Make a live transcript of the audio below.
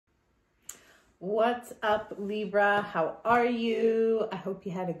What's up, Libra? How are you? I hope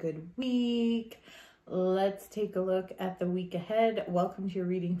you had a good week. Let's take a look at the week ahead. Welcome to your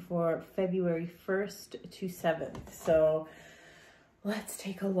reading for February 1st to 7th. So let's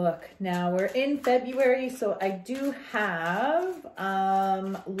take a look. Now we're in February, so I do have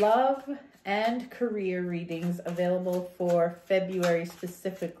love and career readings available for February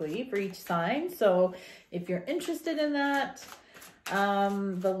specifically for each sign. So if you're interested in that,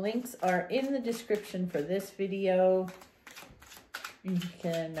 the links are in the description for this video. You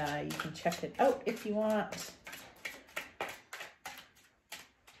can check it out if you want.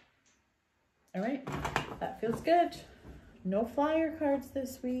 All right, that feels good. No flyer cards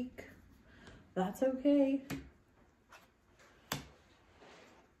this week. That's okay.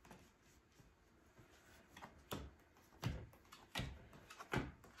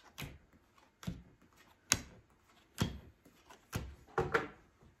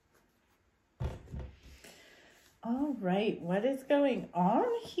 All right, what is going on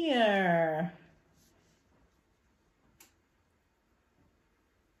here?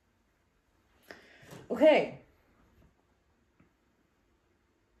 Okay.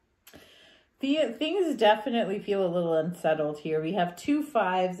 Things definitely feel a little unsettled here. We have two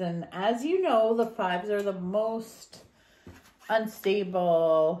fives, and as you know, the fives are the most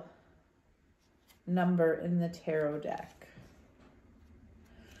unstable number in the tarot deck.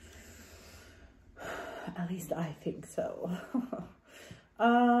 At least I think so.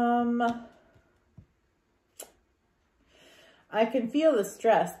 I can feel the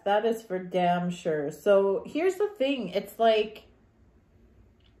stress. That is for damn sure. So here's the thing. It's like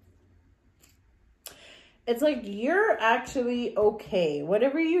you're actually okay.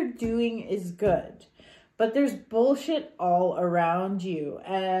 Whatever you're doing is good. But there's bullshit all around you.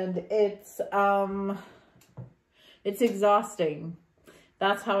 And it's exhausting.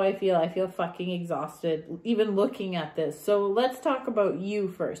 That's how I feel. I feel fucking exhausted even looking at this. So let's talk about you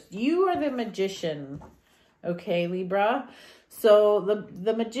first. You are the magician. Okay, Libra. So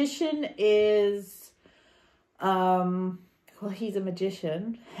the magician is, well, he's a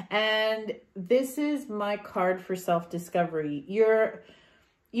magician. And this is my card for self-discovery.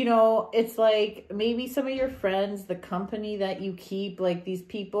 You know, it's like maybe some of your friends, the company that you keep, like these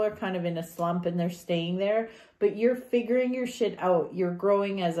people are kind of in a slump and they're staying there, but you're figuring your shit out. You're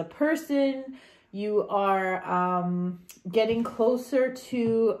growing as a person. You are getting closer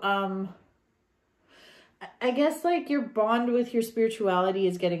to, I guess like your bond with your spirituality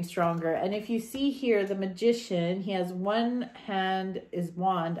is getting stronger. And if you see here, the magician, he has one hand is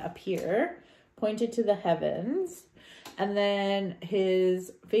wand up here, pointed to the heavens. And then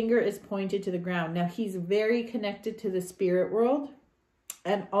his finger is pointed to the ground. Now, he's very connected to the spirit world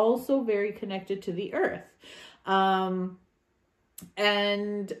and also very connected to the earth.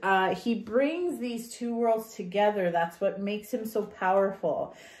 He brings these two worlds together. That's what makes him so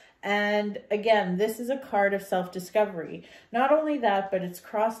powerful. And again, this is a card of self-discovery. Not only that, but it's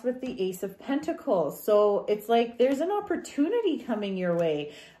crossed with the Ace of Pentacles. So it's like there's an opportunity coming your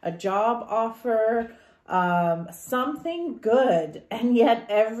way, a job offer, something good, and yet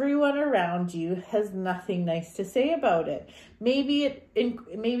everyone around you has nothing nice to say about it. Maybe it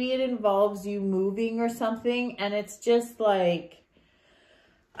involves you moving or something, and it's just like,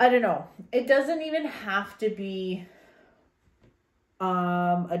 I don't know. It doesn't even have to be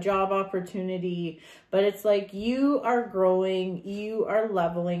a job opportunity, but it's like you are growing, you are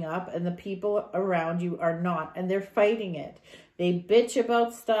leveling up, and the people around you are not, and they're fighting it. They bitch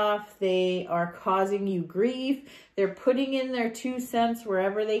about stuff. They are causing you grief. They're putting in their 2 cents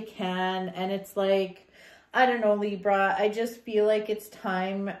wherever they can. And it's like, I don't know, Libra. I just feel like it's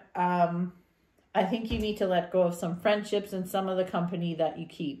time. I think you need to let go of some friendships and some of the company that you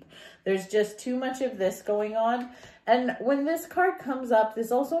keep. There's just too much of this going on. And when this card comes up,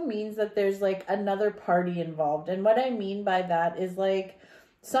 this also means that there's like another party involved. And what I mean by that is like,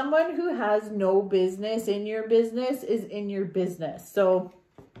 someone who has no business in your business is in your business. So,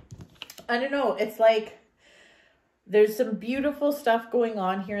 I don't know. It's like there's some beautiful stuff going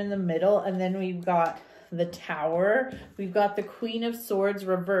on here in the middle. And then we've got the Tower. We've got the Queen of Swords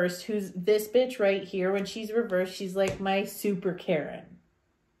reversed, who's this bitch right here. When she's reversed, she's like my super Karen.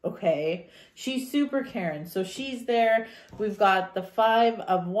 Okay, she's super Karen. So she's there. We've got the 5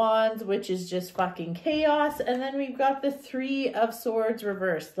 of Wands, which is just fucking chaos. And then we've got the 3 of Swords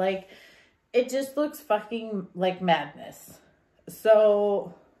reversed. Like, it just looks fucking like madness.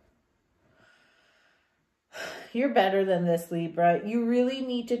 So you're better than this, Libra. You really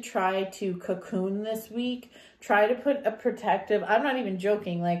need to try to cocoon this week. Try to put a protective, I'm not even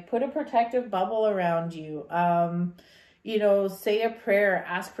joking, like put a protective bubble around you. you know, say a prayer,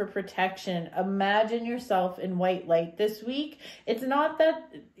 ask for protection. Imagine yourself in white light this week. It's not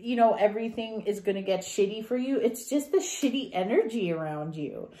that, you know, everything is going to get shitty for you. It's just the shitty energy around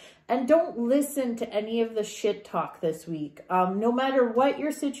you. And don't listen to any of the shit talk this week. No matter what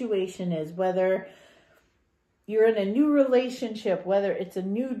your situation is, whether you're in a new relationship, whether it's a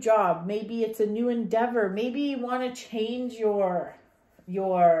new job, maybe it's a new endeavor, maybe you want to change your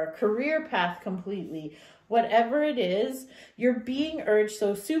career path completely. Whatever it is, you're being urged.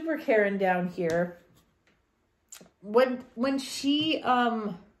 So Super Karen down here, when she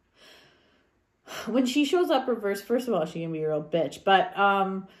shows up reversed, first of all, she can be a real bitch, but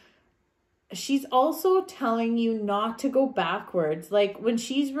she's also telling you not to go backwards. Like when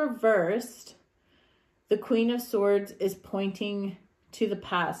she's reversed, the Queen of Swords is pointing to the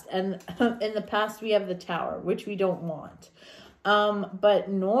past, and in the past we have the Tower, which we don't want. But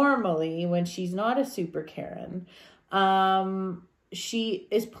normally when she's not a Super Karen, she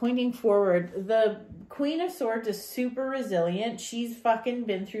is pointing forward. The Queen of Swords is super resilient. She's fucking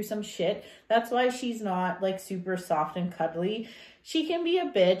been through some shit. That's why she's not like super soft and cuddly. She can be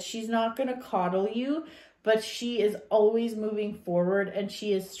a bitch. She's not gonna coddle you, but she is always moving forward and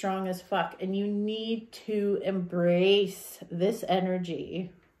she is strong as fuck. And you need to embrace this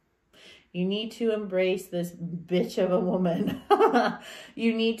energy. You need to embrace this bitch of a woman.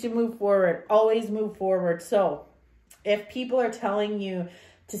 You need to move forward. Always move forward. So if people are telling you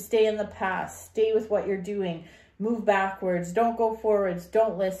to stay in the past, stay with what you're doing, move backwards, don't go forwards,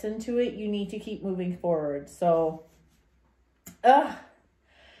 don't listen to it, you need to keep moving forward. So, I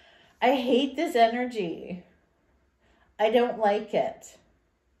hate this energy. I don't like it.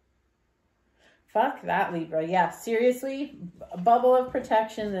 Fuck that, Libra. Yeah, seriously, a bubble of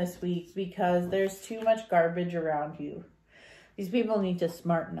protection this week because there's too much garbage around you. These people need to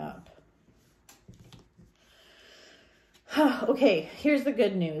smarten up. Okay, here's the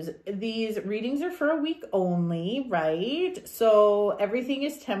good news. These readings are for a week only, right? So everything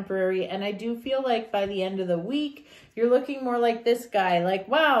is temporary. And I do feel like by the end of the week, you're looking more like this guy. Like,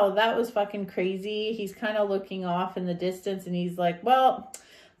 wow, that was fucking crazy. He's kind of looking off in the distance and he's like, well,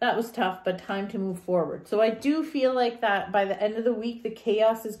 that was tough, but time to move forward. So I do feel like that by the end of the week, the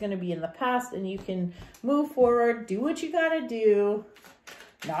chaos is going to be in the past and you can move forward, do what you got to do,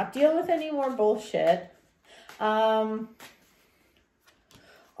 not deal with any more bullshit.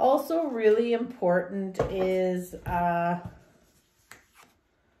 Also really important is,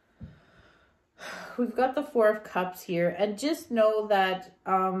 we've got the Four of Cups here, and just know that,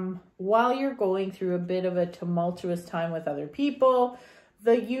 while you're going through a bit of a tumultuous time with other people,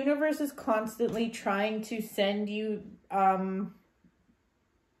 the universe is constantly trying to send you,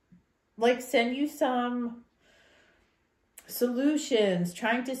 send you some solutions,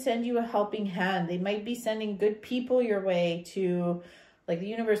 trying to send you a helping hand. They might be sending good people your way to, like the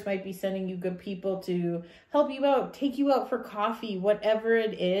universe might be sending you good people to help you out, take you out for coffee, whatever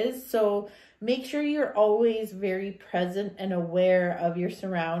it is. So make sure you're always very present and aware of your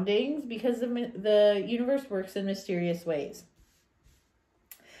surroundings because the universe works in mysterious ways.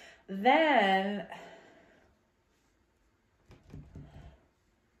 Then,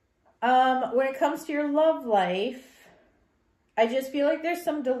 when it comes to your love life, I just feel like there's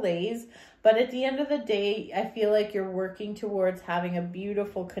some delays, but at the end of the day, I feel like you're working towards having a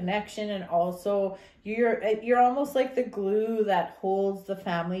beautiful connection, and also you're almost like the glue that holds the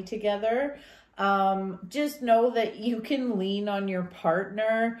family together. Just know that you can lean on your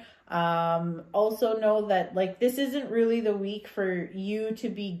partner. Also know that like this isn't really the week for you to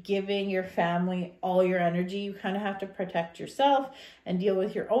be giving your family all your energy. You kind of have to protect yourself and deal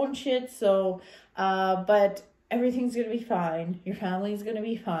with your own shit. So, but everything's going to be fine. Your family's going to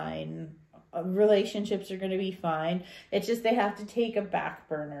be fine. Relationships are going to be fine. It's just they have to take a back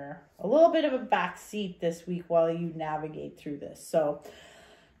burner, a little bit of a back seat this week while you navigate through this. So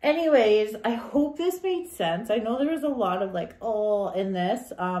anyways, I hope this made sense. I know there was a lot of like, oh, in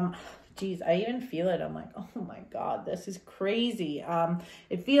this, geez, I even feel it. I'm like, oh my God, this is crazy.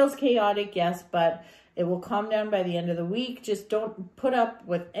 It feels chaotic, yes, but it will calm down by the end of the week. Just don't put up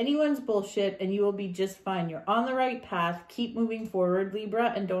with anyone's bullshit and you will be just fine. You're on the right path. Keep moving forward,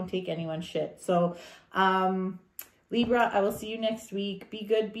 Libra, and don't take anyone's shit. So, Libra, I will see you next week. Be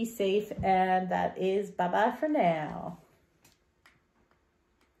good, be safe, and that is bye-bye for now.